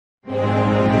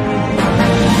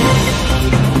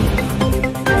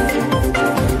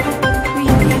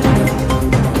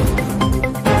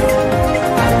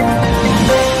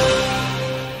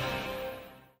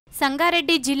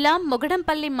రంగారెడ్డి జిల్లా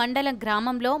మొగడంపల్లి మండలం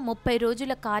గ్రామంలో 30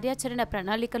 రోజుల కార్యాచరణ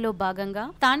ప్రణాళికలో భాగంగా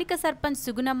స్థానిక సర్పంచ్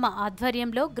సుగుణమ్మ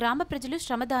ఆధ్వర్యంలో గ్రామ ప్రజలు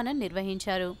శ్రమదానం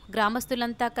నిర్వహించారు.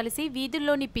 గ్రామస్తులంతా కలిసి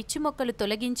వీధుల్లోని పిచ్చి మొక్కలు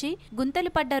తొలగించి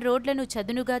గుంతలు పడ్డ రోడ్లను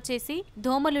చదునుగా చేసి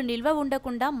దోమలు నిల్వ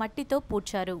ఉండకుండా మట్టితో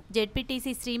పూడ్చారు.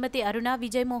 జెడ్పీటీసీ శ్రీమతి అరుణ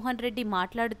విజయమోహన్ రెడ్డి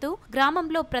మాట్లాడుతూ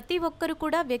గ్రామంలో ప్రతి ఒక్కరూ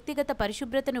కూడా వ్యక్తిగత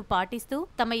పరిశుభ్రతను పాటిస్తూ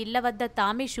తమ ఇళ్ల వద్ద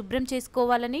తామే శుభ్రం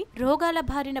చేసుకోవాలని, రోగాల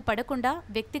బారిన పడకుండా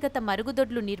వ్యక్తిగత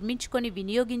మరుగుదొడ్లు నిర్మించుకొని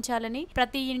వినియోగించాలని,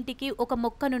 ప్రతి ఇంటికి ఒక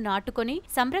మొక్కను నాటుకొని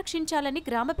సంరక్షించాలని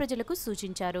గ్రామ ప్రజలకు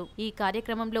సూచించారు. ఈ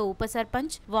కార్యక్రమంలో ఉప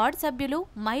సర్పంచ్, వార్డు సభ్యులు,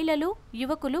 మహిళలు,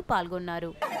 యువకులు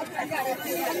పాల్గొన్నారు.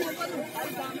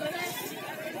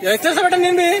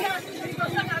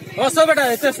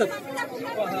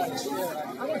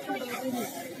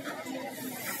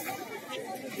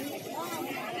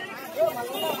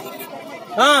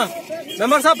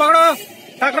 मेंबर साहब पकड़ो,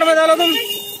 टाकड़ में डालो तुम।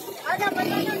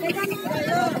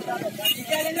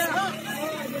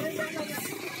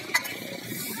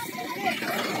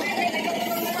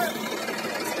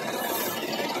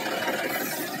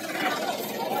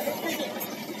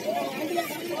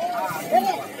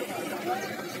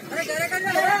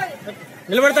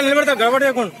 निलबड़ता गड़बड़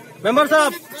देखो। मेंबर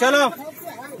साहब चलो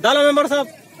डालो, मेंबर साहब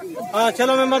हाँ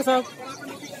चलो, मेंबर साहब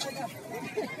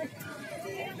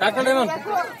टाकड़ देना।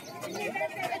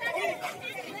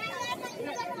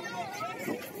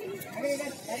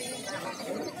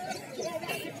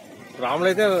 రాములు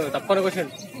అయితే తప్పని క్వశ్చన్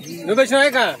నువ్వు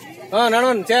వచ్చినాక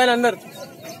నడవని చేయాలి అందరు.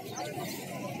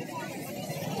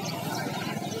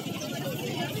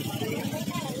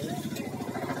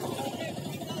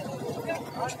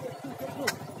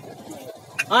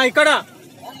 ఇక్కడ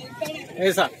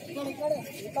ఏసా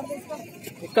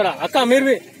ఇక్కడ అక్క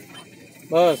మీరు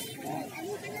బస్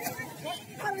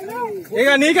ఇక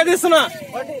నీకే తీస్తున్నా.